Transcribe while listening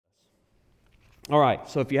All right,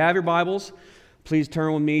 so if you have your Bibles, please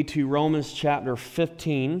turn with me to Romans chapter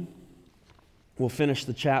 15. We'll finish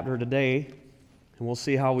the chapter today, and we'll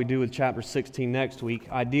see how we do with chapter 16 next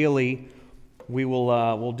week. Ideally,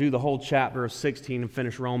 we'll do the whole chapter of 16 and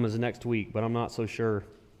finish Romans next week, but I'm not so sure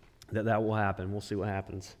that will happen. We'll see what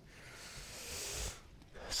happens.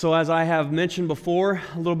 So as I have mentioned before,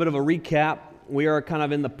 a little bit of a recap. We are kind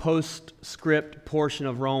of in the postscript portion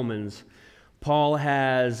of Romans. Paul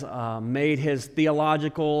has made his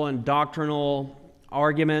theological and doctrinal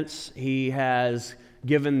arguments. He has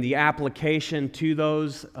given the application to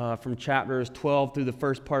those from chapters 12 through the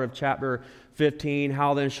first part of chapter 15.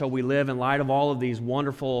 How then shall we live in light of all of these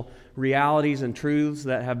wonderful realities and truths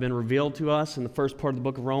that have been revealed to us in the first part of the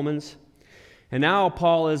book of Romans? And now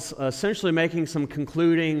Paul is essentially making some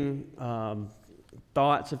concluding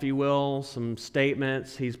thoughts, if you will, some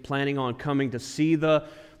statements. He's planning on coming to see the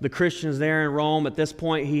Christians there in Rome. At this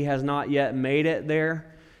point, he has not yet made it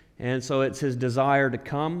there, and so it's his desire to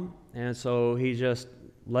come, and so he's just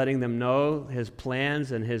letting them know his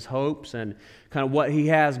plans and his hopes and kind of what he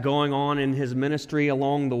has going on in his ministry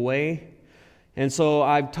along the way. And so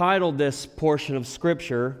I've titled this portion of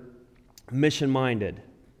Scripture, Mission-Minded,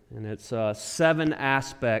 and it's 7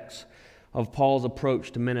 aspects of Paul's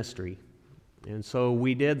approach to ministry. And so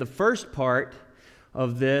we did the first part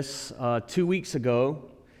of this 2 weeks ago.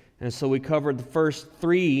 And so we covered the first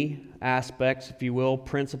 3 aspects, if you will,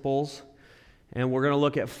 principles, and we're going to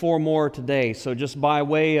look at 4 more today. So just by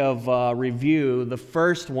way of review, the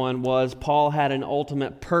first one was Paul had an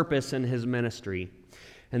ultimate purpose in his ministry,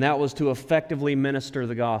 and that was to effectively minister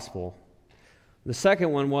the gospel. The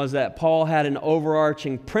second one was that Paul had an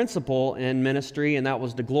overarching principle in ministry, and that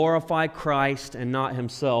was to glorify Christ and not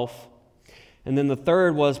himself. And then the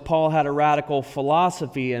third was Paul had a radical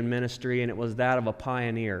philosophy in ministry, and it was that of a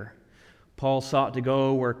pioneer. Paul sought to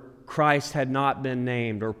go where Christ had not been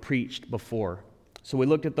named or preached before. So we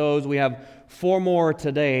looked at those. We have 4 more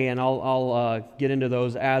today, and I'll get into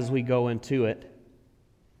those as we go into it.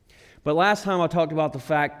 But last time I talked about the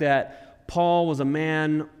fact that Paul was a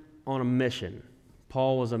man on a mission.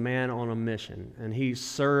 Paul was a man on a mission, and he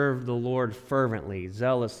served the Lord fervently,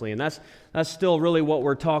 zealously, and that's still really what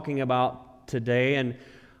we're talking about today. And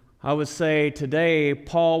I would say today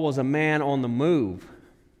Paul was a man on the move.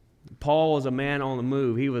 Paul was a man on the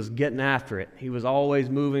move. He was getting after it. He was always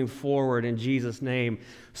moving forward in Jesus' name,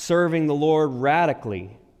 serving the Lord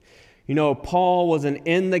radically. You know, Paul was an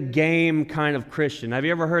in-the-game kind of Christian. Have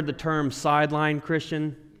you ever heard the term sideline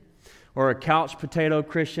Christian or a couch potato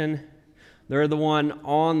Christian? They're the one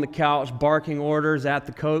on the couch barking orders at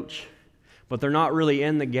the coach, but they're not really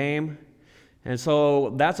in the game. And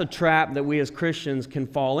so that's a trap that we as Christians can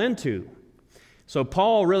fall into. So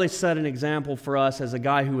Paul really set an example for us as a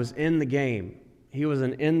guy who was in the game. He was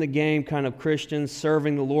an in-the-game kind of Christian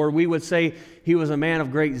serving the Lord. We would say he was a man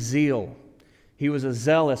of great zeal. He was a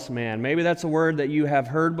zealous man. Maybe that's a word that you have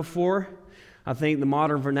heard before. I think the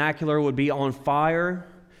modern vernacular would be on fire.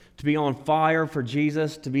 To be on fire for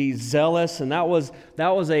Jesus, to be zealous, and that was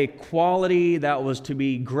a quality that was to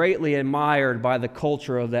be greatly admired by the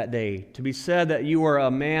culture of that day. To be said that you were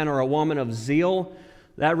a man or a woman of zeal,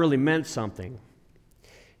 that really meant something.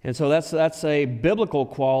 And so that's a biblical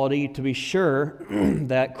quality, to be sure,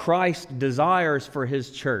 that Christ desires for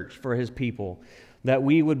his church, for his people, that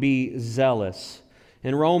we would be zealous.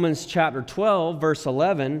 In Romans chapter 12, verse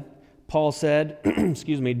 11, Paul said,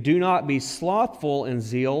 do not be slothful in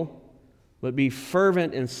zeal, but be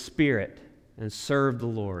fervent in spirit and serve the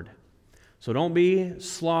Lord. So don't be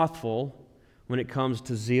slothful when it comes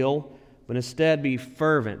to zeal, but instead be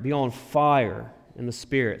fervent, be on fire in the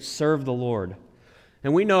Spirit, serve the Lord.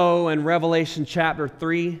 And we know in Revelation chapter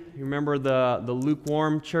 3, you remember the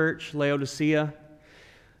lukewarm church, Laodicea?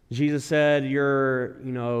 Jesus said, you're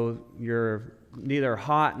neither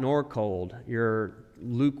hot nor cold. You're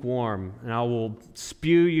lukewarm, and I will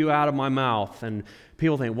spew you out of my mouth. And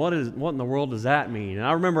people think, what in the world does that mean? And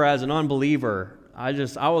I remember as an unbeliever, I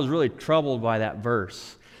was really troubled by that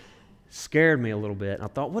verse. It scared me a little bit. And I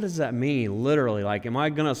thought, what does that mean? Literally, like, am I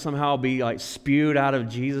going to somehow be like spewed out of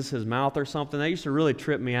Jesus' mouth or something? That used to really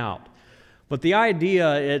trip me out. But the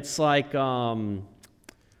idea, it's like, I don't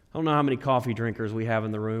know how many coffee drinkers we have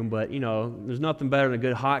in the room, but there's nothing better than a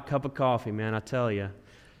good hot cup of coffee, man, I tell you.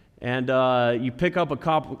 And you pick up a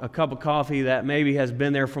cup of coffee that maybe has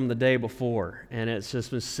been there from the day before, and it's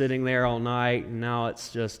just been sitting there all night, and now it's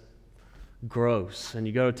just gross. And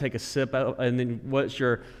you go to take a sip, and then what's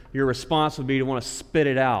your response would be to want to spit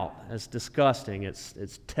it out. It's disgusting.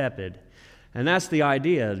 It's tepid. And that's the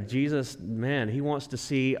idea. Jesus, man, he wants to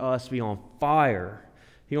see us be on fire.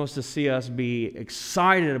 He wants to see us be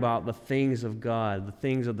excited about the things of God, the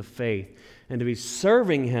things of the faith, and to be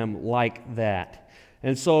serving Him like that.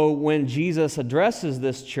 And so when Jesus addresses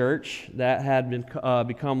this church that had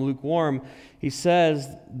become lukewarm, He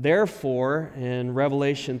says, therefore, in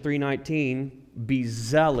Revelation 3:19, be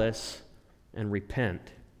zealous and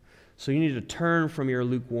repent. So you need to turn from your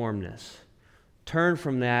lukewarmness. Turn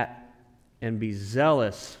from that and be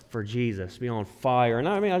zealous for Jesus. Be on fire. And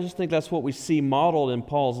I just think that's what we see modeled in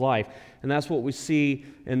Paul's life. And that's what we see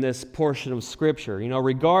in this portion of Scripture.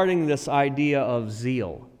 Regarding this idea of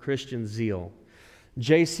zeal, Christian zeal.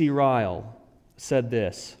 J.C. Ryle said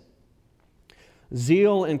this: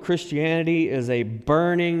 zeal in Christianity is a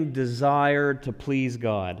burning desire to please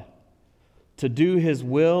God, to do His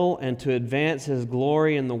will and to advance His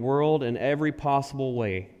glory in the world in every possible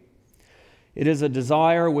way. It is a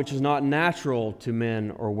desire which is not natural to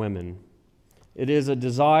men or women. It is a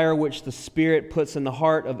desire which the Spirit puts in the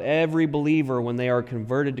heart of every believer when they are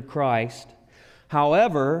converted to Christ.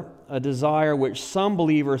 However, a desire which some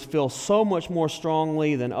believers feel so much more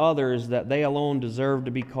strongly than others that they alone deserve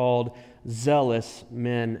to be called zealous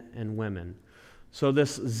men and women. So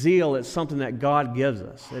this zeal is something that God gives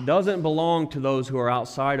us. It doesn't belong to those who are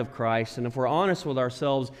outside of Christ. And if we're honest with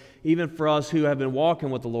ourselves, even for us who have been walking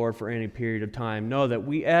with the Lord for any period of time, know that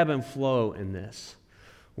we ebb and flow in this.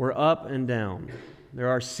 We're up and down. There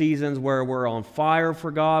are seasons where we're on fire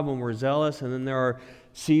for God when we're zealous, and then there are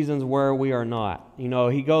seasons where we are not.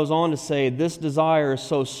 He goes on to say, this desire is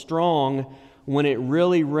so strong when it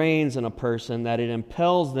really reigns in a person that it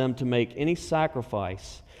impels them to make any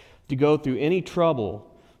sacrifice, to go through any trouble,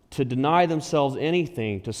 to deny themselves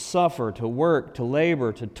anything, to suffer, to work, to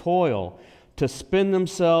labor, to toil, to spend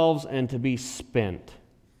themselves, and to be spent.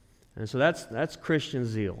 And so that's Christian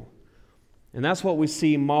zeal. And that's what we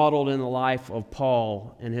see modeled in the life of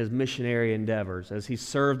Paul in his missionary endeavors as he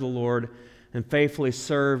served the Lord and faithfully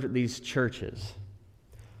served these churches.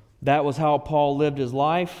 That was how Paul lived his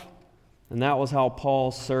life, and that was how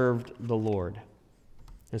Paul served the Lord.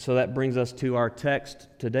 And so that brings us to our text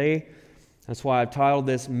today. That's why I've titled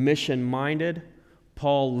this Mission-Minded.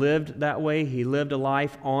 Paul lived that way. He lived a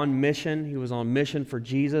life on mission. He was on mission for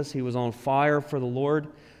Jesus. He was on fire for the Lord.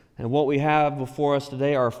 And what we have before us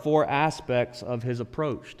today are 4 aspects of his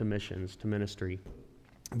approach to missions, to ministry.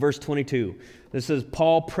 Verse 22, this is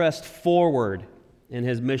Paul pressed forward in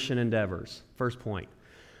his mission endeavors. First point.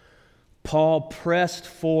 Paul pressed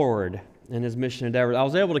forward in his mission endeavors. I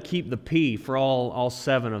was able to keep the P for all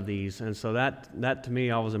 7 of these, and so that to me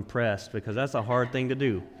I was impressed because that's a hard thing to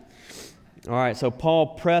do. All right, so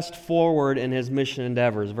Paul pressed forward in his mission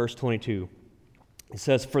endeavors. Verse 22. It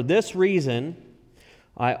says, for this reason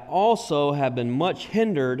I also have been much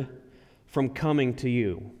hindered from coming to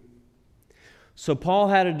you. So Paul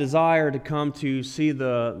had a desire to come to see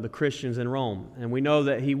the Christians in Rome, and we know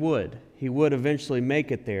that he would. He would eventually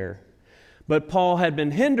make it there. But Paul had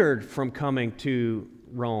been hindered from coming to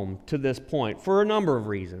Rome to this point for a number of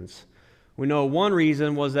reasons. We know one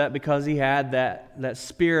reason was that because he had that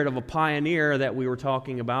spirit of a pioneer that we were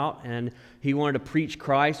talking about, and he wanted to preach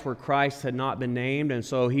Christ where Christ had not been named, and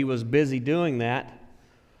so he was busy doing that.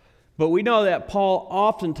 But we know that Paul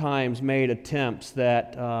oftentimes made attempts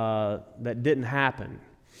that didn't happen.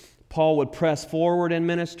 Paul would press forward in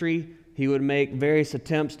ministry. He would make various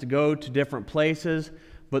attempts to go to different places,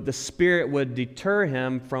 but the Spirit would deter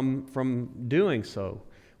him from doing so.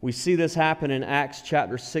 We see this happen in Acts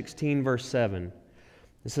chapter 16, verse 7.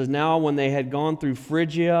 It says, now when they had gone through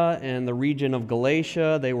Phrygia and the region of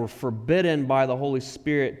Galatia, they were forbidden by the Holy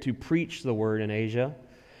Spirit to preach the word in Asia.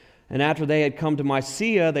 And after they had come to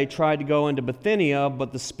Mysia, they tried to go into Bithynia,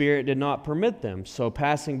 but the Spirit did not permit them. So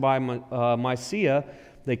passing by Mysia,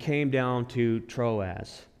 they came down to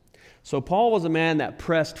Troas. So Paul was a man that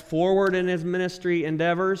pressed forward in his ministry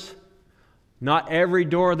endeavors. Not every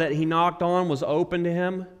door that he knocked on was open to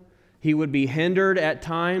him. He would be hindered at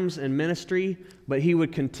times in ministry, but he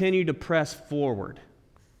would continue to press forward.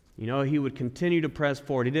 He would continue to press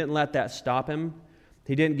forward. He didn't let that stop him.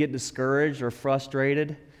 He didn't get discouraged or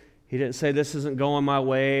frustrated. He didn't say, this isn't going my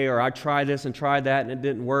way, or I tried this and tried that and it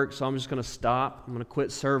didn't work, so I'm just going to stop. I'm going to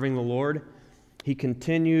quit serving the Lord. He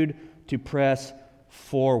continued to press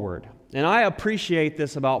forward. And I appreciate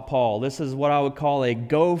this about Paul. This is what I would call a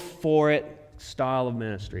go-for-it style of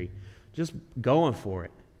ministry. Just going for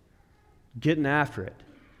it. Getting after it.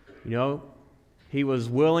 He was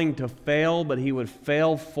willing to fail, but he would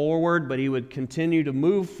fail forward, but he would continue to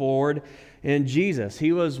move forward in Jesus.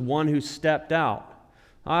 He was one who stepped out.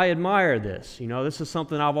 I admire this. This is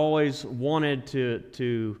something I've always wanted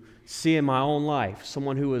to see in my own life.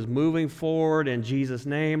 Someone who is moving forward in Jesus'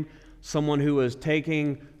 name, someone who was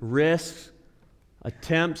taking risks,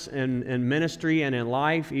 attempts in ministry and in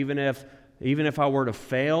life, even if I were to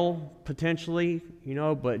fail potentially,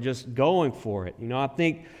 but just going for it. I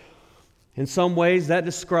think in some ways that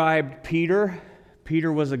described Peter.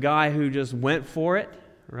 Peter was a guy who just went for it,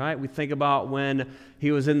 right? We think about when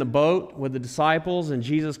he was in the boat with the disciples and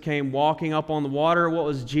Jesus came walking up on the water. What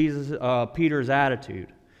was Peter's attitude?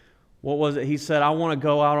 What was it? He said, I want to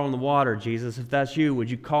go out on the water, Jesus. If that's you, would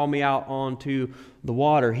you call me out onto the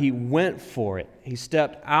water? He went for it. He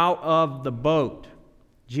stepped out of the boat.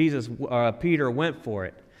 Peter went for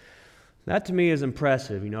it. That to me is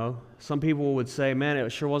impressive, Some people would say, man,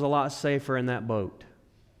 it sure was a lot safer in that boat.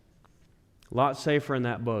 A lot safer in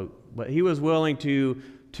that boat. But he was willing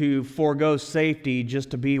to forego safety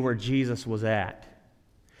just to be where Jesus was at.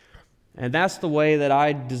 And that's the way that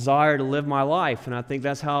I desire to live my life. And I think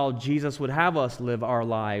that's how Jesus would have us live our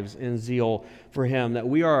lives in zeal for Him. That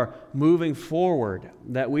we are moving forward,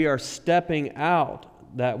 that we are stepping out,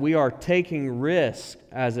 that we are taking risk,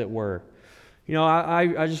 as it were.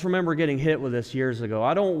 I just remember getting hit with this years ago.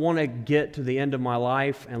 I don't want to get to the end of my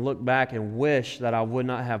life and look back and wish that I would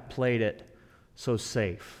not have played it so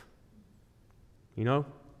safe. I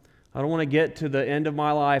don't want to get to the end of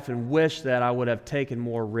my life and wish that I would have taken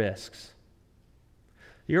more risks.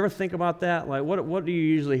 You ever think about that? Like, what do you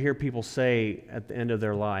usually hear people say at the end of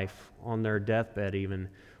their life, on their deathbed even?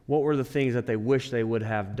 What were the things that they wish they would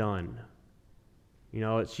have done?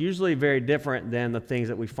 It's usually very different than the things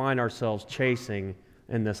that we find ourselves chasing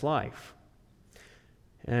in this life.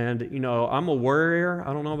 And, I'm a worrier.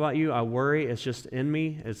 I don't know about you. I worry. It's just in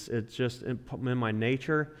me. It's just in my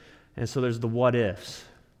nature. And so there's the what ifs.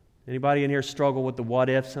 Anybody in here struggle with the what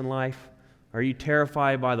ifs in life? Are you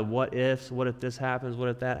terrified by the what ifs? What if this happens? What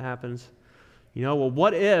if that happens?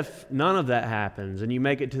 What if none of that happens and you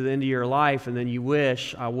make it to the end of your life and then you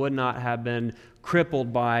wish I would not have been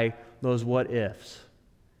crippled by those what ifs?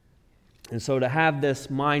 And so to have this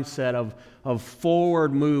mindset of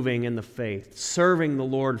forward moving in the faith, serving the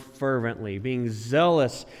Lord fervently, being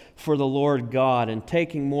zealous for the Lord God, and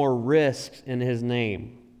taking more risks in His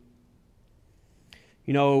name.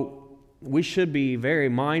 We should be very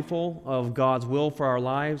mindful of God's will for our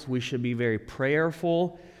lives. We should be very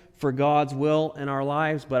prayerful for God's will in our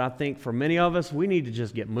lives. But I think for many of us, we need to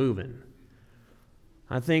just get moving.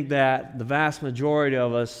 I think that the vast majority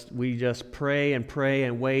of us, we just pray and pray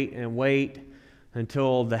and wait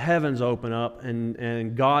until the heavens open up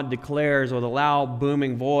and God declares with a loud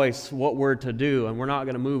booming voice what we're to do, and we're not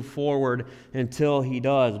going to move forward until He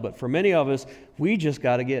does. But for many of us, we just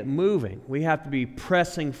got to get moving. We have to be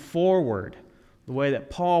pressing forward the way that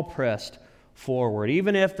Paul pressed forward,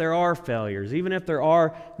 even if there are failures, even if there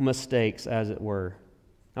are mistakes, as it were.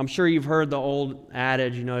 I'm sure you've heard the old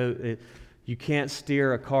adage, you can't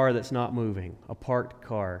steer a car that's not moving, a parked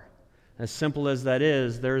car. As simple as that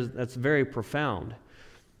is, that's very profound.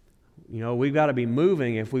 We've got to be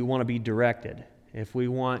moving if we want to be directed. If we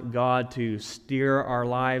want God to steer our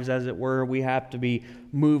lives, as it were, we have to be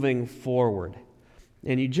moving forward.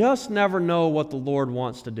 And you just never know what the Lord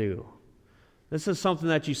wants to do. This is something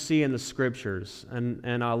that you see in the Scriptures,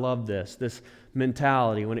 and I love this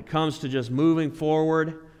mentality. When it comes to just moving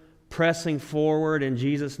forward, pressing forward in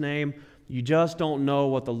Jesus' name, you just don't know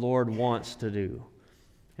what the Lord wants to do.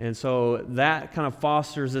 And so that kind of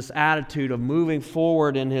fosters this attitude of moving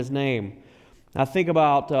forward in His name. Now think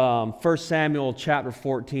about 1 Samuel chapter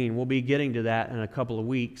 14. We'll be getting to that in a couple of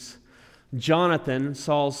weeks. Jonathan,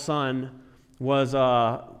 Saul's son, was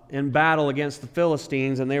in battle against the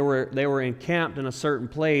Philistines, and they were encamped in a certain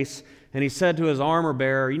place. And he said to his armor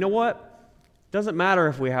bearer, you know what? It doesn't matter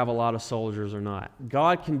if we have a lot of soldiers or not.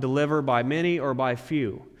 God can deliver by many or by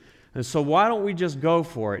few. And so why don't we just go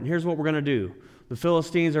for it? And here's what we're going to do. The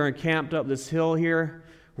Philistines are encamped up this hill here.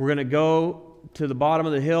 We're going to go to the bottom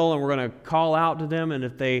of the hill and we're going to call out to them. And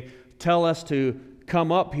if they tell us to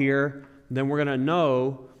come up here, then we're going to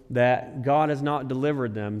know that God has not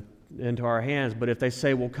delivered them into our hands. But if they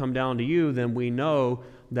say we'll come down to you, then we know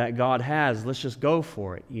that God has. Let's just go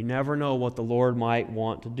for it. You never know what the Lord might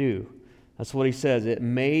want to do. That's what he says. It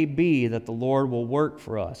may be that the Lord will work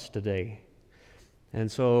for us today. And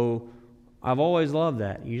so I've always loved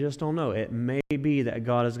that. You just don't know. It may be that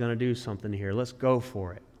God is going to do something here. Let's go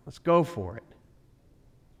for it. Let's go for it.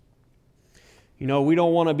 We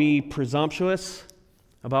don't want to be presumptuous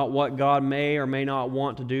about what God may or may not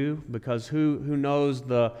want to do, because who knows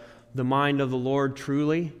the mind of the Lord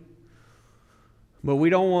truly? But we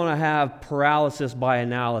don't want to have paralysis by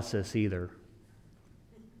analysis either.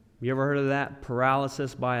 You ever heard of that?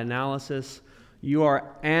 Paralysis by analysis? You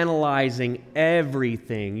are analyzing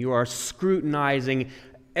everything. You are scrutinizing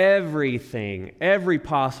everything, every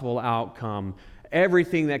possible outcome,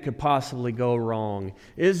 everything that could possibly go wrong.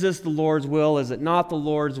 Is this the Lord's will? Is it not the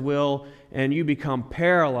Lord's will? And you become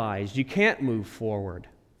paralyzed. You can't move forward.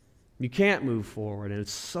 You can't move forward. And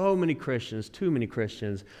so many Christians, too many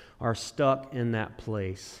Christians, are stuck in that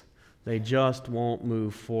place. They just won't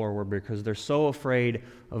move forward because they're so afraid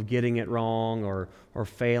of getting it wrong or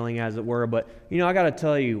failing, as it were. But, I got to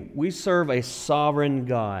tell you, we serve a sovereign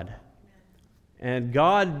God. And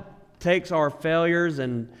God takes our failures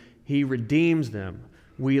and He redeems them.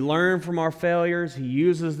 We learn from our failures. He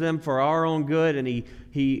uses them for our own good, and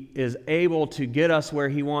He is able to get us where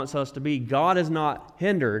He wants us to be. God is not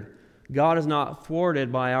hindered. God is not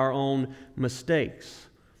thwarted by our own mistakes.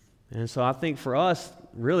 And so I think for us,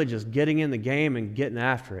 really just getting in the game and getting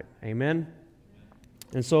after it. Amen?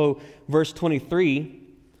 And so verse 23,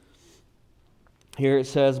 here it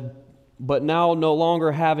says, "But now no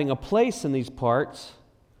longer having a place in these parts,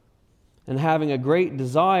 and having a great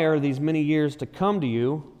desire these many years to come to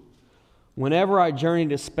you, whenever I journey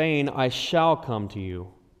to Spain, I shall come to you."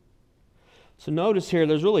 So notice here,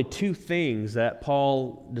 there's really two things that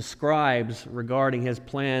Paul describes regarding his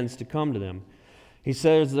plans to come to them. He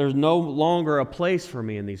says, there's no longer a place for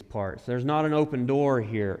me in these parts. There's not an open door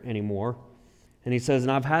here anymore. And he says,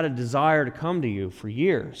 and I've had a desire to come to you for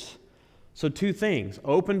years. So two things,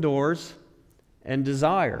 open doors and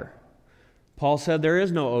desire. Paul said, there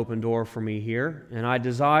is no open door for me here, and I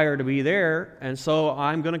desire to be there, and so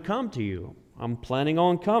I'm going to come to you. I'm planning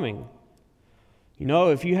on coming.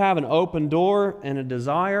 If you have an open door and a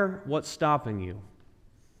desire, what's stopping you?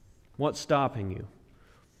 What's stopping you?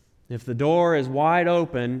 If the door is wide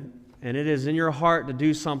open and it is in your heart to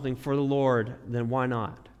do something for the Lord, then why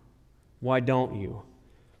not? Why don't you?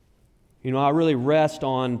 I really rest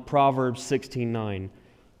on Proverbs 16:9.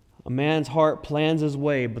 A man's heart plans his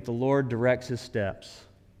way, but the Lord directs his steps.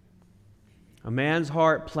 A man's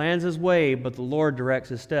heart plans his way, but the Lord directs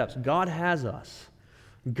his steps. God has us.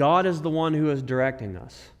 God is the one who is directing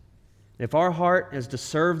us. If our heart is to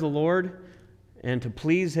serve the Lord and to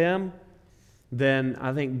please Him, then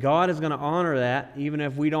I think God is going to honor that, even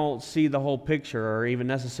if we don't see the whole picture or even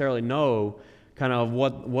necessarily know kind of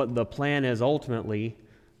what the plan is ultimately.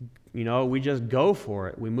 We just go for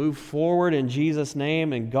it. We move forward in Jesus'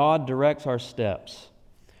 name, and God directs our steps.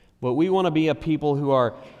 But we want to be a people who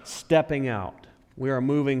are stepping out. We are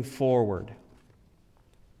moving forward.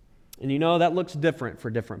 And that looks different for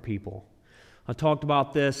different people. I talked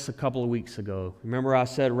about this a couple of weeks ago. Remember I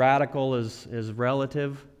said radical is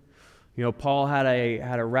relative? Paul had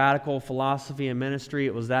a radical philosophy in ministry.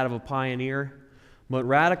 It was that of a pioneer. But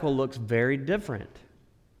radical looks very different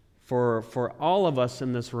for all of us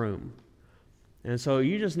in this room. And so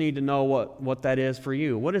you just need to know what that is for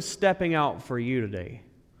you. What is stepping out for you today?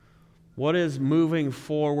 What is moving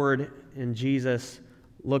forward in Jesus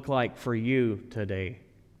look like for you today?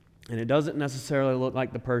 And it doesn't necessarily look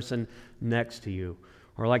like the person next to you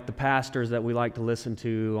or like the pastors that we like to listen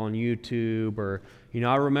to on YouTube. Or,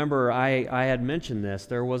 I remember I had mentioned this.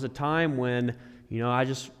 There was a time when, I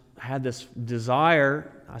just had this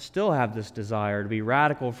desire. I still have this desire to be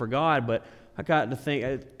radical for God, but I got to think,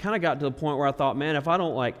 it kind of got to the point where I thought, man, if I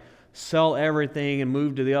don't sell everything and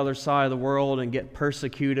move to the other side of the world and get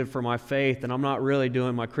persecuted for my faith, then I'm not really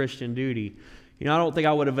doing my Christian duty. I don't think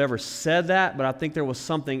I would have ever said that, but I think there was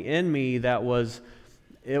something in me that was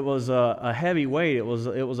a heavy weight. It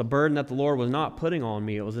was a burden that the Lord was not putting on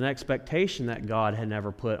me. It was an expectation that God had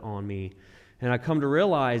never put on me. And I come to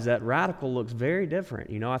realize that radical looks very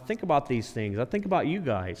different. I think about these things. I think about you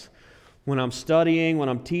guys when I'm studying, when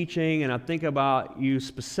I'm teaching, and I think about you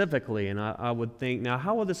specifically. And I would think, now,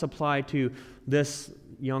 how would this apply to this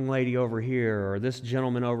young lady over here or this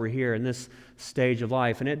gentleman over here in this stage of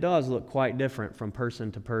life? And it does look quite different from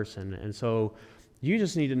person to person. And so you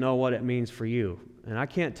just need to know what it means for you. And I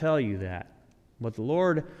can't tell you that. But the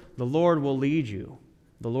Lord will lead you.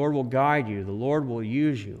 The Lord will guide you. The Lord will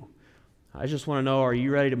use you. I just want to know, are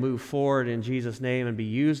you ready to move forward in Jesus' name and be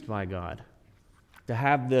used by God? To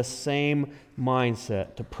have this same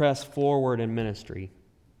mindset, to press forward in ministry.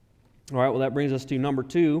 All right, well, that brings us to number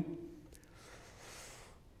 2.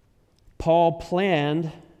 Paul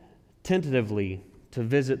planned tentatively to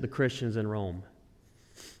visit the Christians in Rome.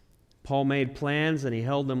 Paul made plans and he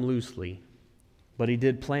held them loosely, but he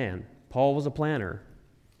did plan. Paul was a planner.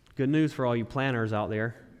 Good news for all you planners out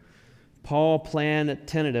there. Paul planned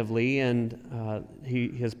tentatively, and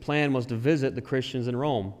his plan was to visit the Christians in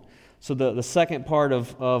Rome. So the second part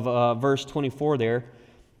of verse 24 there,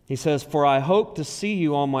 he says, "For I hope to see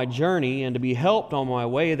you on my journey and to be helped on my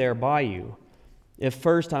way there by you, if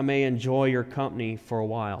first I may enjoy your company for a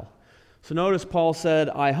while." So notice Paul said,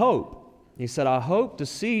 I hope. He said, I hope to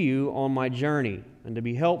see you on my journey and to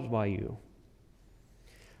be helped by you.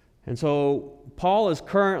 And so Paul is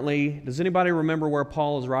currently, does anybody remember where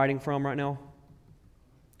Paul is writing from right now?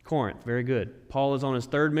 Corinth, very good. Paul is on his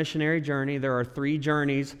third missionary journey. There are 3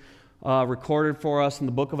 journeys recorded for us in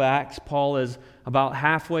the book of Acts. Paul is about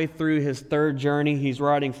halfway through his third journey. He's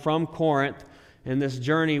writing from Corinth, and this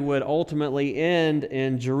journey would ultimately end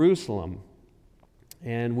in Jerusalem.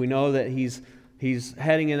 And we know that he's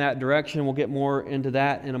heading in that direction. We'll get more into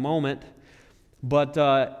that in a moment. But,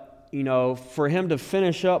 for him to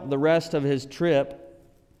finish up the rest of his trip,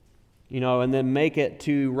 and then make it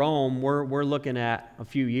to Rome, we're looking at a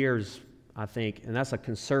few years, I think, and that's a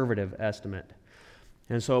conservative estimate.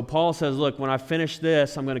 And so Paul says, look, when I finish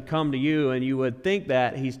this, I'm going to come to you, and you would think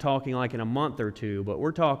that he's talking like in a month or two, but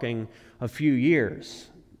we're talking a few years.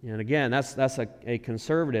 And again, that's a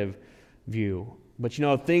conservative view. But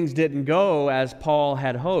things didn't go as Paul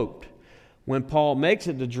had hoped. When Paul makes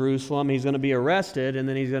it to Jerusalem, he's going to be arrested, and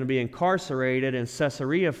then he's going to be incarcerated in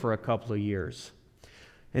Caesarea for a couple of years.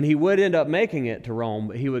 And he would end up making it to Rome,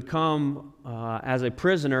 but he would come as a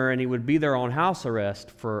prisoner, and he would be there on house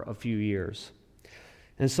arrest for a few years.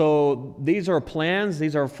 And so these are plans,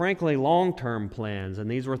 these are frankly long-term plans, and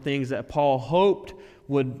these were things that Paul hoped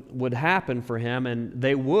would happen for him, and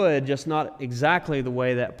they would, just not exactly the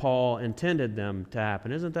way that Paul intended them to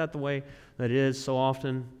happen. Isn't that the way that it is so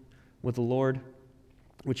often with the Lord?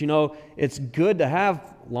 But it's good to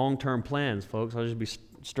have long-term plans, folks. I'll just be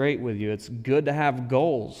straight with you. It's good to have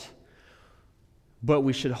goals, but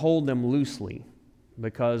we should hold them loosely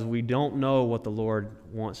because we don't know what the Lord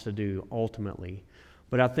wants to do ultimately.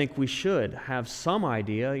 But I think we should have some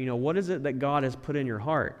idea, what is it that God has put in your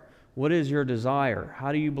heart? What is your desire?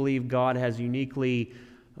 How do you believe God has uniquely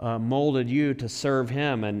molded you to serve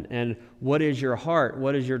Him? And what is your heart?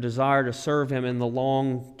 What is your desire to serve Him in the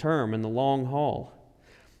long term, in the long haul?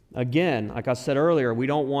 Again, like I said earlier, we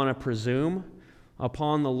don't want to presume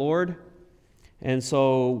upon the Lord. And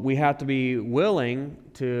so we have to be willing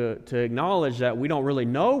to acknowledge that we don't really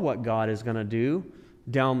know what God is going to do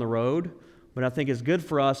down the road. But I think it's good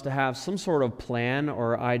for us to have some sort of plan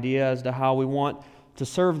or idea as to how we want to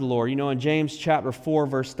serve the Lord. In James chapter 4,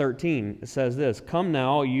 verse 13, it says this, "Come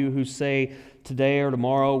now, you who say, today or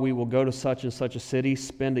tomorrow we will go to such and such a city,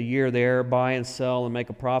 spend a year there, buy and sell and make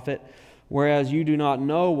a profit, whereas you do not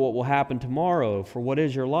know what will happen tomorrow. For what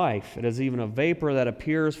is your life? It is even a vapor that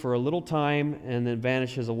appears for a little time and then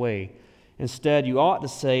vanishes away. Instead, you ought to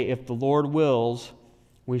say, if the Lord wills,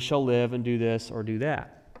 we shall live and do this or do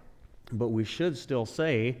that." But we should still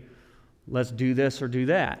say, let's do this or do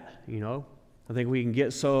that, I think we can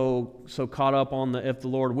get so caught up on the if the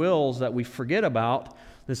Lord wills that we forget about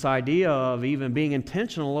this idea of even being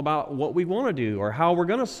intentional about what we want to do or how we're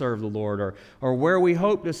going to serve the Lord or where we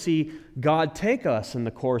hope to see God take us in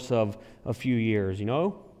the course of a few years,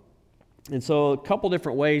 And so a couple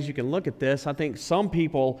different ways you can look at this. I think some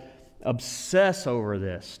people obsess over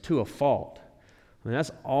this to a fault.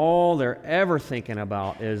 That's all they're ever thinking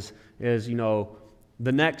about is the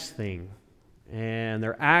next thing. And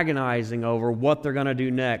they're agonizing over what they're going to do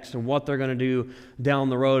next and what they're going to do down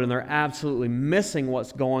the road, and they're absolutely missing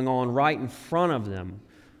what's going on right in front of them.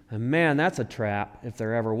 And man, that's a trap if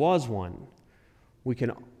there ever was one. We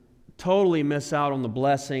can totally miss out on the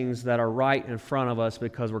blessings that are right in front of us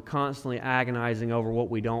because we're constantly agonizing over what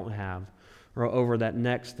we don't have or over that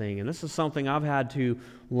next thing. And this is something I've had to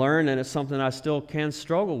learn, and it's something I still can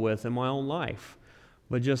struggle with in my own life.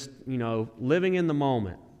 But just, living in the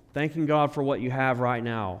moment, thanking God for what you have right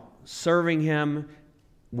now, serving Him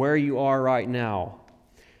where you are right now.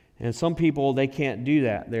 And some people, they can't do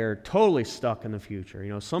that. They're totally stuck in the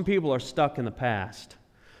future. Some people are stuck in the past.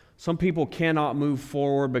 Some people cannot move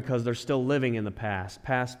forward because they're still living in the past.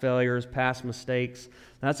 Past failures, past mistakes,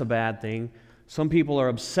 that's a bad thing. Some people are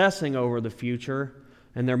obsessing over the future,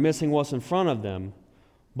 and they're missing what's in front of them.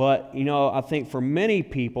 But, I think for many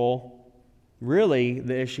people, really,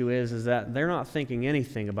 the issue is that they're not thinking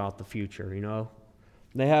anything about the future,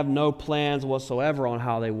 They have no plans whatsoever on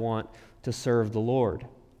how they want to serve the Lord.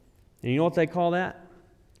 And you know what they call that?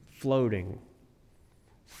 Floating.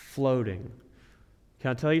 Floating.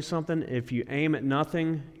 Can I tell you something? If you aim at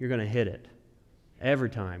nothing, you're going to hit it. Every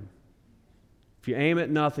time. If you aim at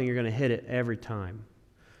nothing, you're going to hit it every time.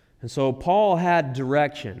 And so Paul had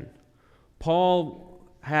direction. Paul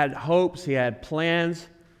had hopes. He had plans.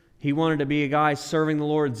 He wanted to be a guy serving the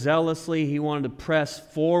Lord zealously. He wanted to press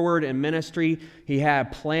forward in ministry. He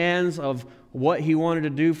had plans of what he wanted to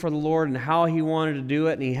do for the Lord and how he wanted to do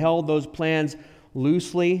it, and he held those plans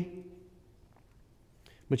loosely.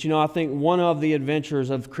 But I think one of the adventures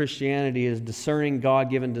of Christianity is discerning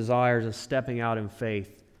God-given desires and stepping out in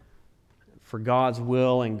faith for God's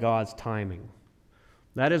will and God's timing.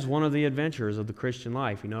 That is one of the adventures of the Christian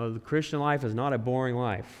life. The Christian life is not a boring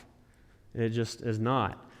life. It just is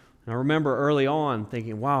not. And I remember early on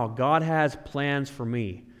thinking, wow, God has plans for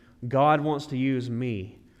me. God wants to use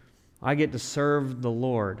me. I get to serve the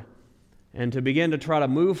Lord. And to begin to try to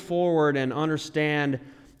move forward and understand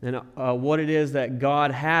what it is that God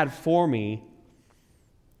had for me,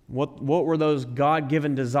 what were those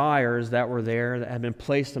God-given desires that were there, that had been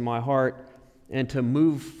placed in my heart, and to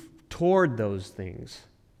move toward those things.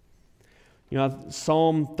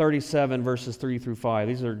 Psalm 37, verses 3 through 5,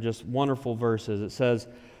 these are just wonderful verses. It says,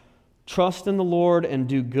 "Trust in the Lord and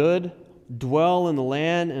do good, dwell in the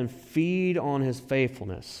land and feed on His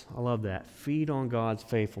faithfulness." I love that. Feed on God's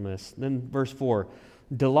faithfulness. Then verse 4,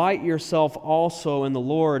 "Delight yourself also in the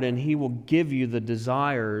Lord, and He will give you the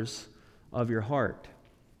desires of your heart."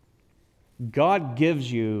 God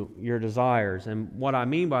gives you your desires. And what I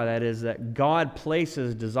mean by that is that God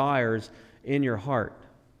places desires in your heart.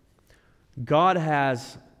 God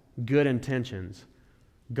has good intentions.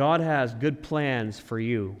 God has good plans for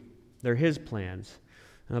you. They're His plans.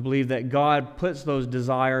 And I believe that God puts those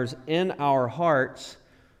desires in our hearts,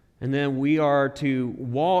 and then we are to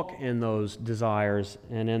walk in those desires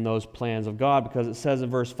and in those plans of God, because it says in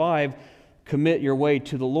verse 5, "Commit your way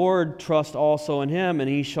to the Lord, trust also in Him, and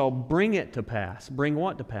He shall bring it to pass." Bring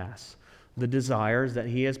what to pass? The desires that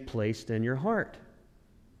He has placed in your heart.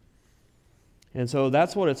 And so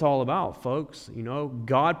that's what it's all about, folks.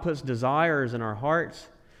 God puts desires in our hearts.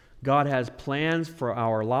 God has plans for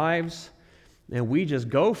our lives, and we just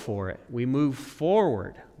go for it. We move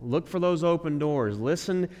forward. Look for those open doors.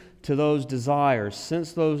 Listen to those desires.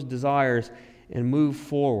 Sense those desires and move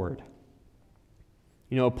forward.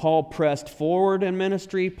 Paul pressed forward in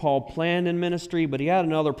ministry. Paul planned in ministry, but he had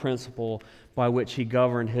another principle by which he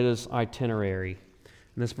governed his itinerary.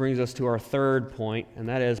 And this brings us to our third point, and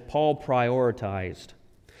that is Paul prioritized.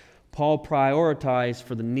 Paul prioritized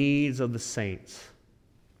for the needs of the saints.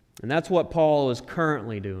 And that's what Paul is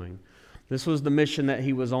currently doing. This was the mission that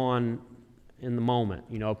he was on in the moment.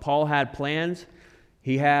 Paul had plans.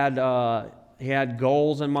 He had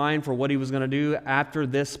goals in mind for what he was going to do after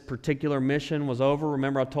this particular mission was over.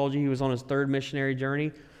 Remember, I told you he was on his third missionary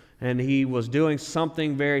journey, and he was doing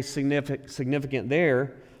something very significant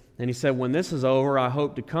there. And he said, when this is over, I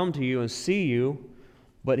hope to come to you and see you.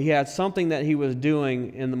 But he had something that he was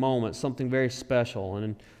doing in the moment, something very special.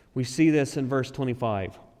 And we see this in verse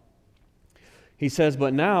 25. He says,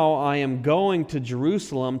 "But now I am going to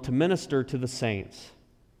Jerusalem to minister to the saints.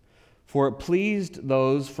 For it pleased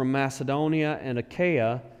those from Macedonia and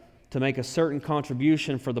Achaia to make a certain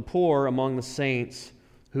contribution for the poor among the saints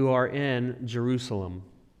who are in Jerusalem."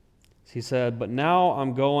 He said, "But now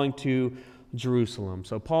I'm going to Jerusalem."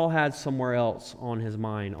 So Paul had somewhere else on his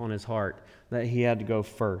mind, on his heart, that he had to go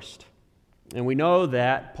first. And we know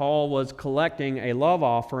that Paul was collecting a love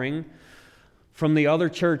offering from the other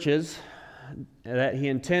churches that he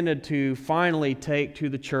intended to finally take to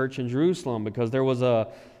the church in Jerusalem, because there was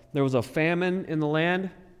a famine in the land.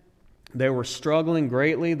 They were struggling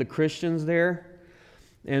greatly, the Christians there.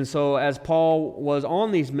 And so as Paul was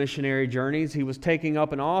on these missionary journeys, he was taking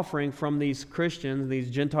up an offering from these Christians,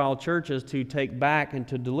 these Gentile churches, to take back and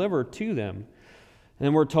to deliver to them.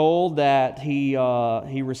 And we're told that he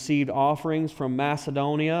received offerings from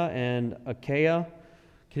Macedonia and Achaia.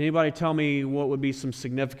 Can anybody tell me what would be some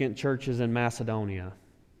significant churches in Macedonia?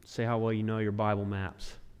 Say how well you know your Bible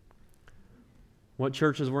maps. What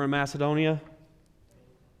churches were in Macedonia?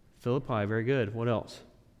 Philippi, very good. What else?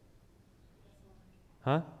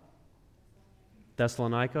 Huh?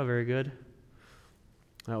 Thessalonica, very good.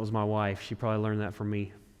 That was my wife. She probably learned that from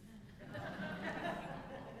me.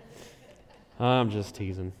 I'm just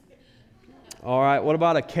teasing. All right, what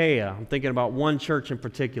about Achaia? I'm thinking about one church in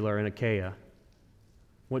particular in Achaia.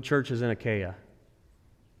 What church is in Achaia?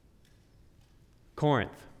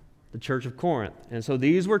 Corinth, the church of Corinth. And so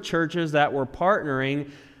these were churches that were partnering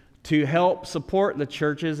to help support the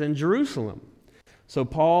churches in Jerusalem. So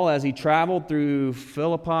Paul, as he traveled through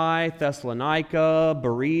Philippi, Thessalonica,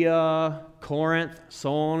 Berea, Corinth,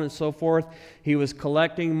 so on and so forth, he was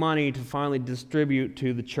collecting money to finally distribute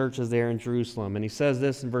to the churches there in Jerusalem. And he says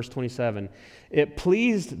this in verse 27, "It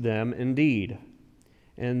pleased them indeed,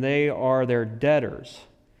 and they are their debtors.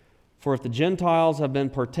 For if the Gentiles have been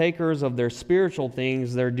partakers of their spiritual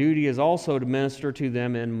things, their duty is also to minister to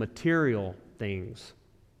them in material things."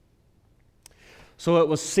 So it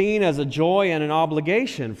was seen as a joy and an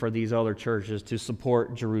obligation for these other churches to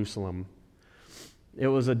support Jerusalem. It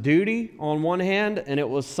was a duty on one hand, and it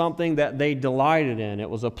was something that they delighted in. It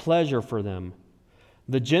was a pleasure for them.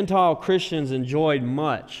 The Gentile Christians enjoyed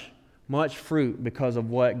much fruit because of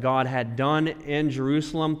what God had done in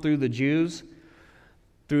Jerusalem through the Jews,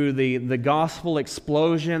 through the gospel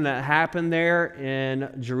explosion that happened there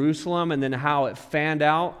in Jerusalem, and then how it fanned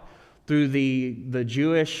out through the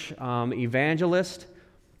Jewish evangelist.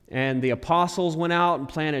 And the apostles went out and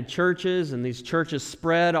planted churches, and these churches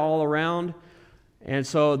spread all around. And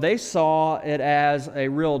so they saw it as a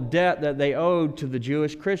real debt that they owed to the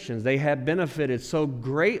Jewish Christians. They had benefited so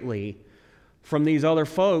greatly from these other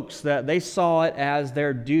folks that they saw it as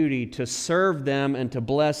their duty to serve them and to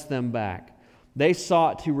bless them back. They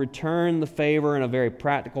sought to return the favor in a very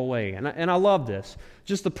practical way. And I love this,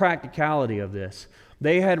 just the practicality of this.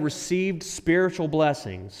 They had received spiritual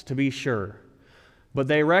blessings, to be sure. But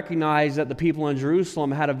they recognized that the people in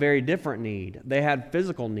Jerusalem had a very different need. They had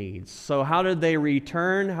physical needs. So how did they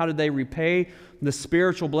return? How did they repay the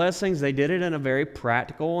spiritual blessings? They did it in a very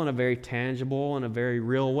practical and a very tangible and a very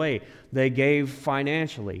real way. They gave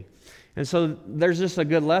financially. And so there's just a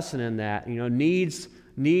good lesson in that.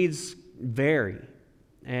 Needs vary.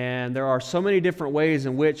 And there are so many different ways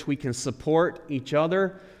in which we can support each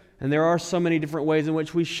other. And there are so many different ways in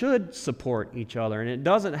which we should support each other. And it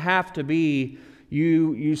doesn't have to be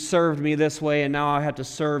you served me this way and now I have to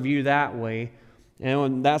serve you that way.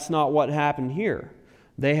 And that's not what happened here.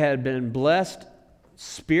 They had been blessed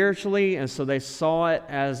spiritually, and so they saw it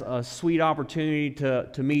as a sweet opportunity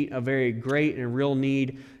to meet a very great and real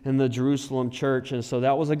need in the Jerusalem church. And so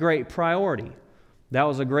that was a great priority. That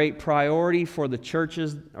was a great priority for the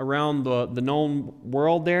churches around the known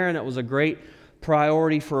world there, and it was a great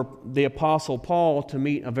priority for the Apostle Paul to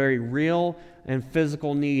meet a very real and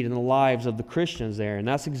physical need in the lives of the Christians there. And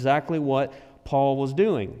that's exactly what Paul was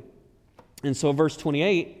doing. And so verse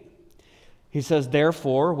 28, he says,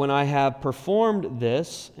 "Therefore, when I have performed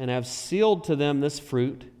this and have sealed to them this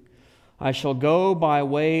fruit, I shall go by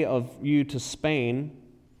way of you to Spain,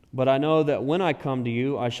 but I know that when I come to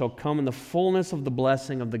you, I shall come in the fullness of the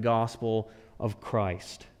blessing of the gospel of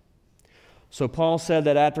Christ." So Paul said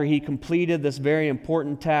that after he completed this very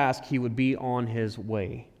important task, he would be on his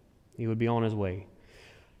way. He would be on his way.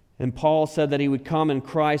 And Paul said that he would come in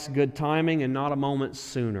Christ's good timing and not a moment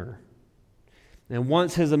sooner. And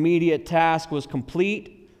once his immediate task was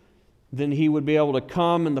complete, then he would be able to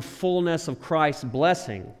come in the fullness of Christ's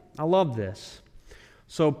blessing. I love this.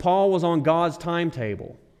 So Paul was on God's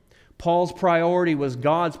timetable. Paul's priority was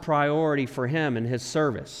God's priority for him and his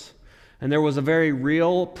service. And there was a very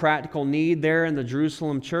real, practical need there in the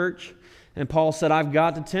Jerusalem church. And Paul said, I've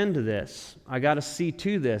got to tend to this. I got to see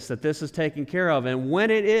to this, that this is taken care of. And when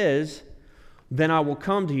it is, then I will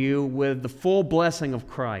come to you with the full blessing of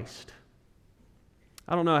Christ.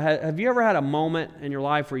 I don't know, have you ever had a moment in your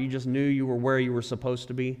life where you just knew you were where you were supposed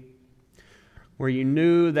to be? Where you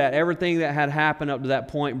knew that everything that had happened up to that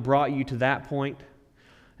point brought you to that point?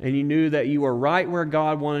 And you knew that you were right where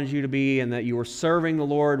God wanted you to be and that you were serving the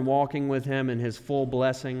Lord and walking with Him in His full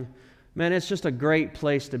blessing? Man, it's just a great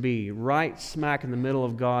place to be, right smack in the middle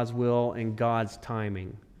of God's will and God's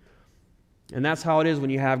timing. And that's how it is when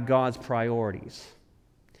you have God's priorities.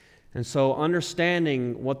 And so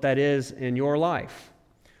understanding what that is in your life.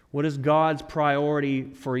 What is God's priority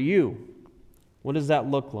for you? What does that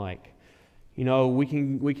look like? You know, we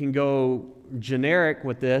can go generic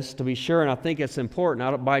with this to be sure, and I think it's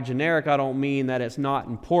important. By generic, I don't mean that it's not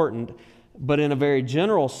important, but in a very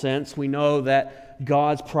general sense, we know that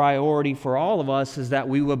God's priority for all of us is that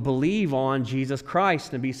we would believe on Jesus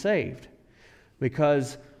Christ and be saved.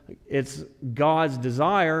 Because it's God's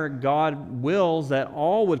desire, God wills that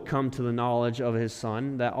all would come to the knowledge of His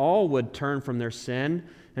Son, that all would turn from their sin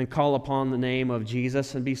and call upon the name of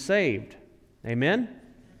Jesus and be saved. Amen?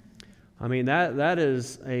 I mean, that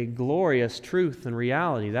is a glorious truth and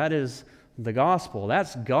reality. That is the gospel.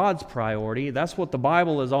 That's God's priority. That's what the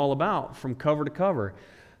Bible is all about from cover to cover.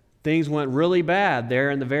 Things went really bad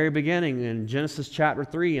there in the very beginning in Genesis chapter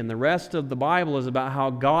 3, and the rest of the Bible is about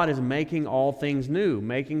how God is making all things new,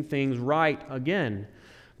 making things right again.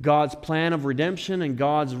 God's plan of redemption and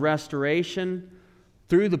God's restoration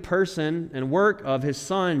through the person and work of His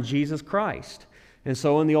Son, Jesus Christ. And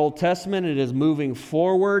so in the Old Testament, it is moving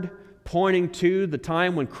forward, pointing to the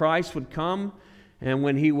time when Christ would come and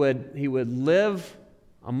when He would live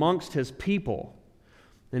amongst His people.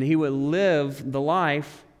 And He would live the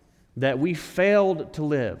life that we failed to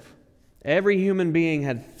live. Every human being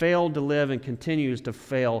had failed to live and continues to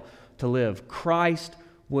fail to live. Christ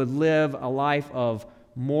would live a life of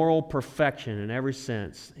moral perfection in every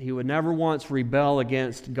sense. He would never once rebel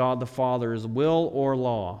against God the Father's will or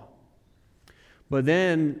law. But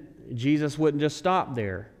then Jesus wouldn't just stop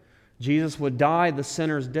there. Jesus would die the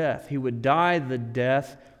sinner's death. He would die the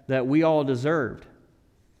death that we all deserved.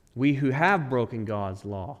 We who have broken God's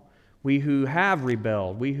law, we who have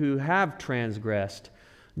rebelled, we who have transgressed,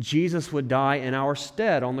 Jesus would die in our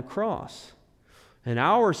stead on the cross. And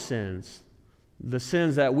our sins, the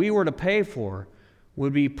sins that we were to pay for,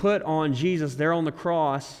 would be put on Jesus there on the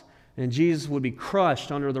cross, and Jesus would be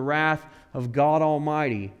crushed under the wrath of God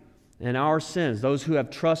Almighty. And our sins, those who have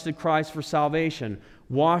trusted Christ for salvation,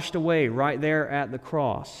 washed away right there at the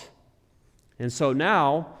cross. And so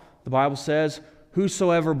now, the Bible says,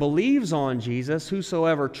 whosoever believes on Jesus,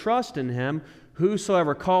 whosoever trusts in Him,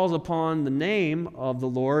 whosoever calls upon the name of the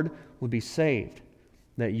Lord would be saved.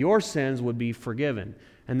 That your sins would be forgiven.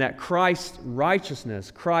 And that Christ's righteousness,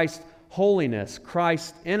 Christ's holiness,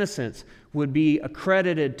 Christ's innocence would be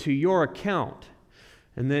accredited to your account.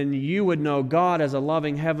 And then you would know God as a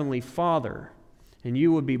loving Heavenly Father. And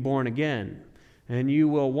you would be born again. And you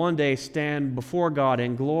will one day stand before God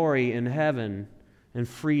in glory in heaven and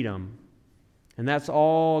freedom. And that's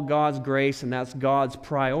all God's grace, and that's God's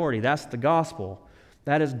priority. That's the gospel.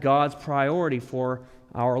 That is God's priority for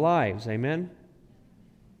our lives. Amen?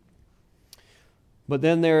 But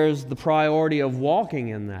then there's the priority of walking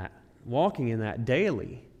in that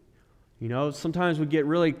daily. You know, sometimes we get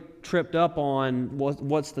really tripped up on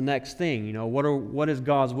what's the next thing. You know, what is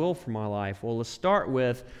God's will for my life? Well, let's start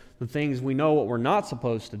with the things we know what we're not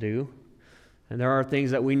supposed to do. And there are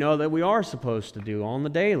things that we know that we are supposed to do on the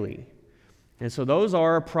daily. And so those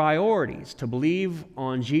are our priorities, to believe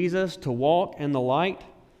on Jesus, to walk in the light,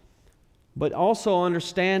 but also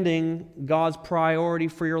understanding God's priority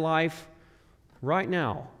for your life right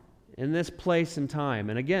now, in this place and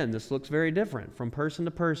time. And again, this looks very different from person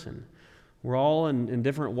to person. We're all in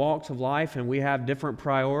different walks of life, and we have different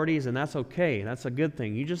priorities, and that's okay. That's a good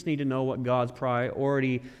thing. You just need to know what God's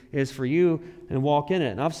priority is for you and walk in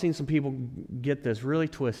it. And I've seen some people get this really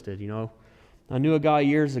twisted, you know. I knew a guy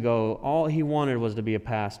years ago, all he wanted was to be a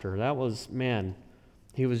pastor. That was, man,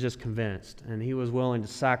 he was just convinced, and he was willing to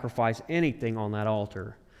sacrifice anything on that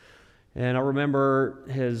altar. And I remember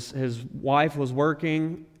his wife was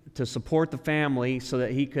working to support the family so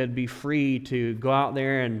that he could be free to go out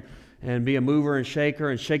there and be a mover and shaker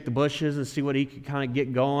and shake the bushes and see what he could kind of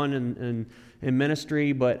get going in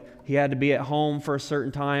ministry. But he had to be at home for a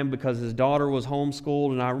certain time because his daughter was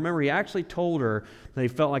homeschooled. And I remember he actually told her that he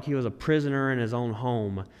felt like he was a prisoner in his own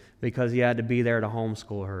home because he had to be there to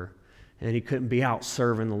homeschool her. And he couldn't be out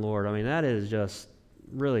serving the Lord. I mean, that is just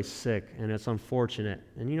really sick, and it's unfortunate.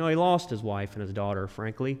 And you know, he lost his wife and his daughter,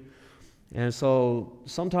 frankly. And so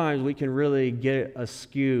sometimes we can really get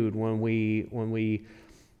askewed when we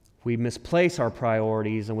misplace our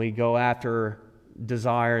priorities and we go after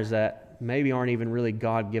desires that maybe aren't even really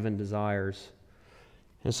God-given desires.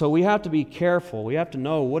 And so we have to be careful. We have to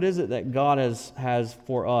know, what is it that God has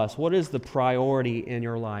for us? What is the priority in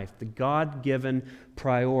your life? The God-given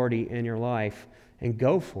priority in your life, and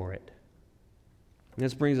go for it. And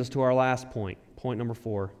this brings us to our last point number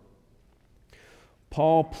 4.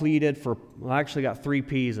 Paul pleaded for, I actually got 3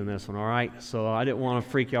 P's in this one, all right? So I didn't want to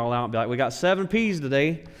freak y'all out and be like, we got 7 P's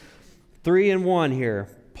today. 3 in 1 here.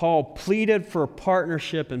 Paul pleaded for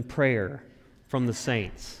partnership and prayer from the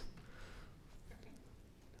saints.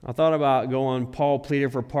 I thought about going, Paul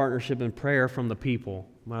pleaded for partnership and prayer from the people.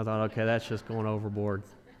 I thought, okay, that's just going overboard.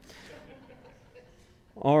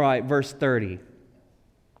 All right, verse 30.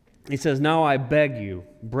 He says, "Now I beg you,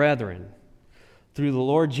 brethren, through the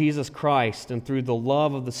Lord Jesus Christ and through the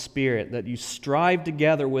love of the Spirit, that you strive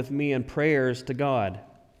together with me in prayers to God."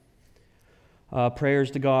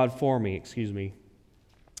 Prayers to God for me, excuse me.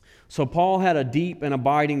 So Paul had a deep and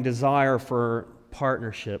abiding desire for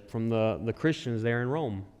partnership from the Christians there in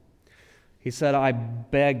Rome. He said, I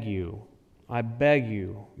beg you,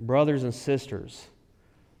 brothers and sisters,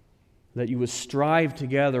 that you would strive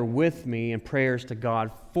together with me in prayers to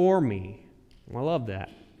God for me. I love that.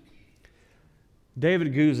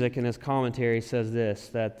 David Guzik in his commentary says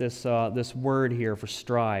that this word here for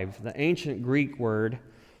strive, the ancient Greek word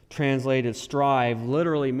translated strive,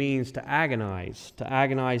 literally means to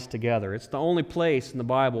agonize together. It's the only place in the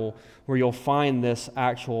Bible where you'll find this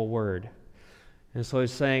actual word. And so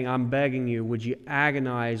he's saying, I'm begging you, would you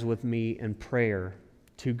agonize with me in prayer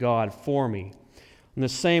to God for me? In the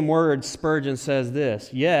same word, Spurgeon says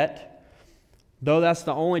this, yet, though that's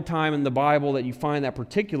the only time in the Bible that you find that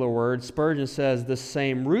particular word, Spurgeon says this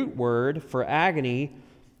same root word for agony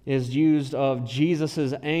is used of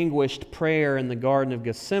Jesus' anguished prayer in the Garden of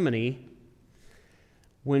Gethsemane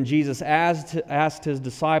when Jesus asked his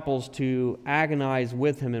disciples to agonize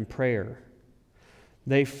with him in prayer.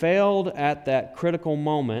 They failed at that critical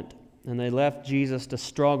moment, and they left Jesus to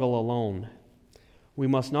struggle alone. We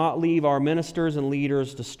must not leave our ministers and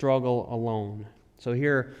leaders to struggle alone. So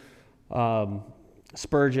here,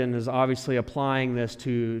 Spurgeon is obviously applying this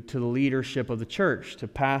to the leadership of the church, to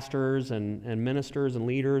pastors and ministers and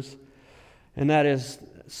leaders. And that is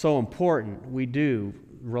so important. We do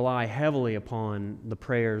rely heavily upon the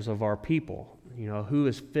prayers of our people. Who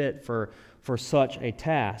is fit for such a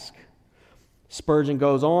task? Spurgeon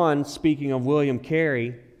goes on, speaking of William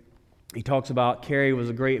Carey. He talks about Carey was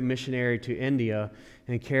a great missionary to India,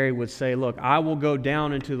 and Carey would say, look, I will go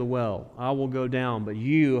down into the well. I will go down, but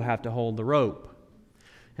you have to hold the rope.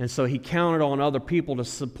 And so he counted on other people to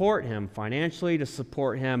support him financially, to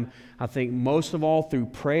support him, I think, most of all through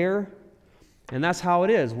prayer. And that's how it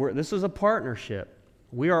is. This is a partnership.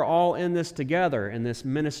 We are all in this together, in this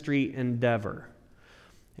ministry endeavor.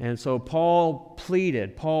 And so Paul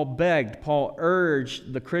pleaded, Paul begged, Paul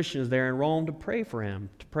urged the Christians there in Rome to pray for him,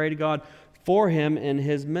 to pray to God for him in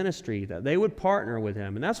his ministry, that they would partner with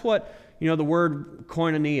him. And that's what, the word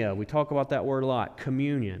koinonia, we talk about that word a lot,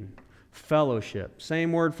 communion, fellowship,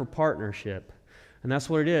 same word for partnership. And that's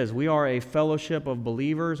what it is. We are a fellowship of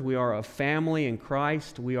believers. We are a family in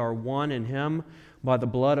Christ. We are one in Him by the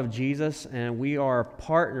blood of Jesus, and we are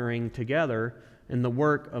partnering together in the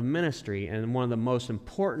work of ministry. And one of the most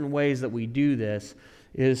important ways that we do this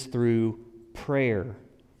is through prayer.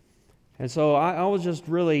 And so I was just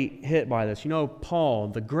really hit by this. Paul,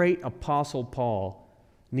 the great apostle Paul,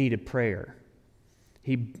 needed prayer.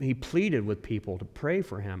 He pleaded with people to pray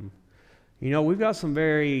for him. We have some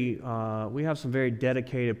very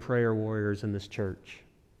dedicated prayer warriors in this church.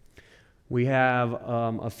 We have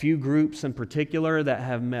a few groups in particular that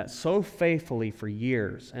have met so faithfully for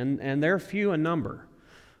years, and they're few in number.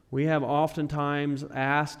 We have oftentimes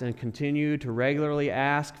asked and continue to regularly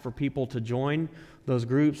ask for people to join those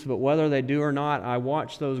groups, but whether they do or not, I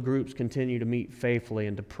watch those groups continue to meet faithfully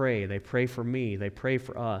and to pray. They pray for me. They pray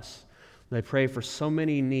for us. They pray for so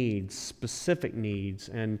many needs, specific needs,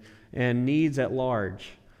 and needs at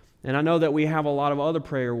large. And I know that we have a lot of other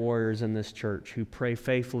prayer warriors in this church who pray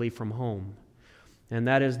faithfully from home. And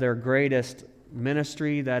that is their greatest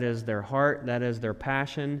ministry, that is their heart, that is their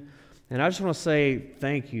passion. And I just want to say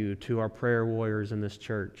thank you to our prayer warriors in this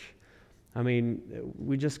church. I mean,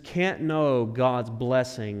 we just can't know God's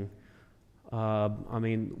blessing.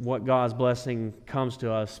 What God's blessing comes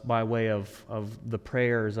to us by way of the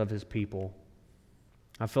prayers of His people.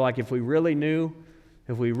 I feel like if we really knew,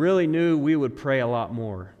 we would pray a lot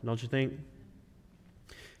more, don't you think?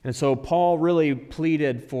 And so Paul really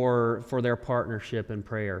pleaded for their partnership in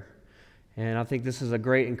prayer. And I think this is a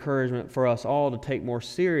great encouragement for us all to take more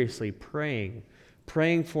seriously praying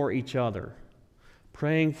for each other,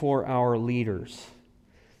 praying for our leaders.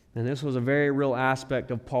 And this was a very real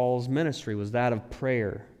aspect of Paul's ministry, was that of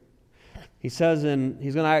prayer. He says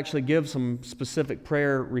he's going to actually give some specific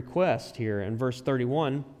prayer requests here in verse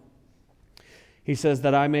 31. He says,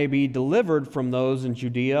 that I may be delivered from those in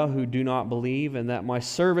Judea who do not believe, and that my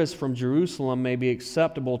service from Jerusalem may be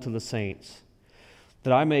acceptable to the saints,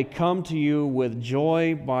 that I may come to you with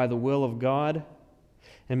joy by the will of God,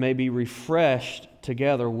 and may be refreshed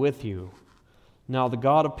together with you. Now the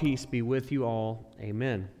God of peace be with you all.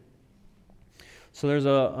 Amen. So there's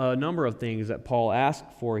a number of things that Paul asked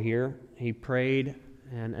for here. He prayed,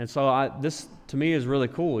 and so this to me is really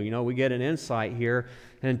cool. We get an insight here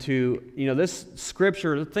into, this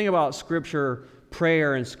Scripture. The thing about Scripture,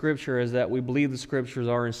 prayer and Scripture, is that we believe the Scriptures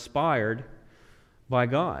are inspired by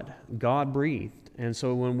God. God breathed. And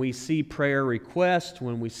so when we see prayer requests,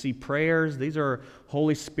 when we see prayers, these are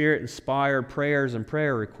Holy Spirit inspired prayers and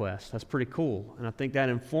prayer requests. That's pretty cool. And I think that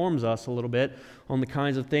informs us a little bit on the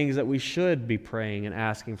kinds of things that we should be praying and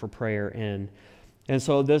asking for prayer in. And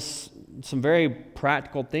so some very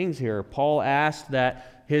practical things here. Paul asked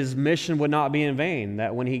that his mission would not be in vain,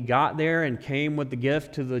 that when he got there and came with the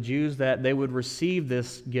gift to the Jews, that they would receive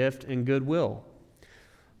this gift in goodwill,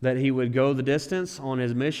 that he would go the distance on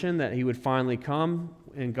his mission, that he would finally come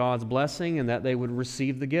in God's blessing, and that they would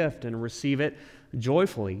receive the gift and receive it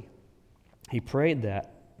joyfully. He prayed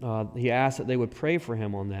that. He asked that they would pray for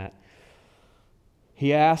him on that.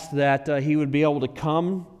 He asked that he would be able to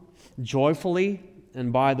come joyfully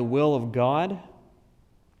and by the will of God.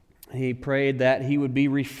 He prayed that he would be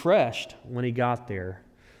refreshed when he got there.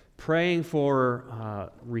 Praying for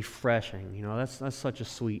refreshing, that's such a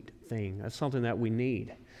sweet thing. That's something that we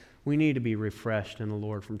need. We need to be refreshed in the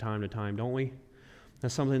Lord from time to time, don't we?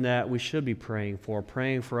 That's something that we should be praying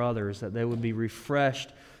for others, that they would be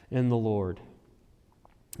refreshed in the Lord.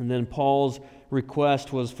 And then Paul's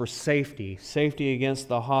request was for safety against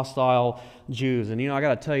the hostile Jews. And I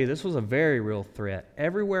got to tell you, this was a very real threat.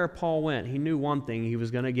 Everywhere Paul went, he knew one thing: he was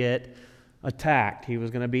going to get attacked. He was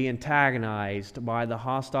going to be antagonized by the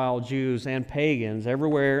hostile Jews and pagans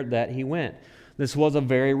everywhere that he went. This was a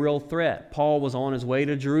very real threat. Paul was on his way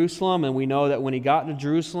to Jerusalem, and we know that when he got to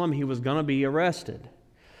Jerusalem, he was going to be arrested.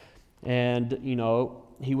 And,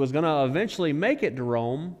 he was going to eventually make it to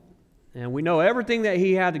Rome, and we know everything that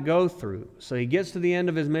he had to go through. So he gets to the end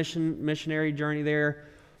of his missionary journey there.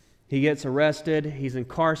 He gets arrested. He's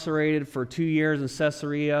incarcerated for 2 years in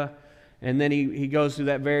Caesarea. And then he goes through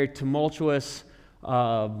that very tumultuous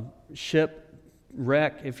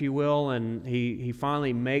shipwreck, if you will. And he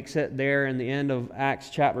finally makes it there in the end of Acts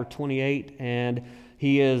chapter 28. And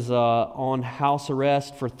he is on house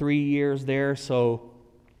arrest for 3 years there. So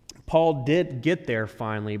Paul did get there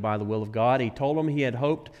finally by the will of God. He told them he had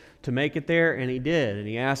hoped to make it there, and he did. And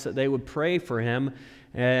he asked that they would pray for him,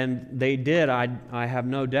 and they did, I have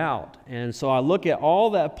no doubt. And so I look at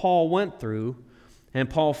all that Paul went through, and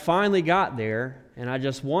Paul finally got there, and I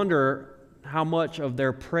just wonder how much of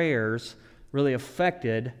their prayers really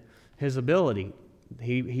affected his ability.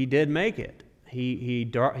 He did make it. He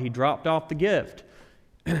dropped off the gift.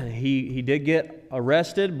 He did get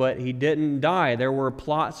arrested, but he didn't die. There were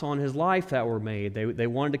plots on his life that were made. They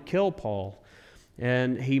wanted to kill Paul.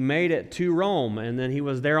 And he made it to Rome, and then he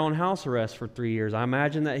was there on house arrest for 3 years. I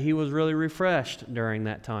imagine that he was really refreshed during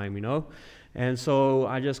that time, And so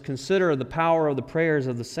I just consider the power of the prayers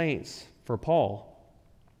of the saints for Paul.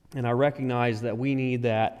 And I recognize that we need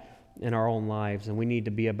that in our own lives, and we need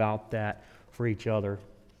to be about that for each other.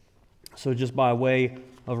 So just by way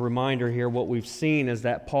of reminder here, what we've seen is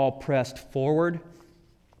that Paul pressed forward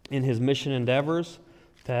in his mission endeavors,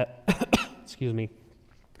 that,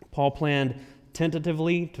 Paul planned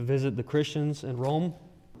tentatively to visit the Christians in Rome.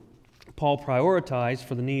 Paul prioritized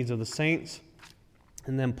for the needs of the saints,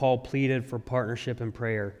 and then Paul pleaded for partnership and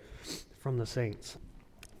prayer from the saints.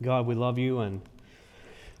 God, we love you, and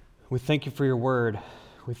we thank you for your word.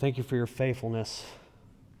 We thank you for your faithfulness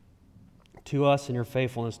to us and your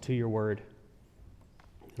faithfulness to your word.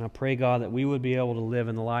 And I pray, God, that we would be able to live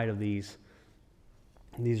in the light of these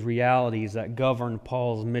realities that govern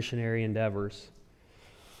Paul's missionary endeavors.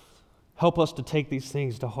 Help us to take these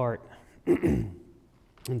things to heart and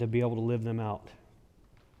to be able to live them out.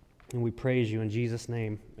 And we praise you in Jesus'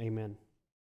 name. Amen.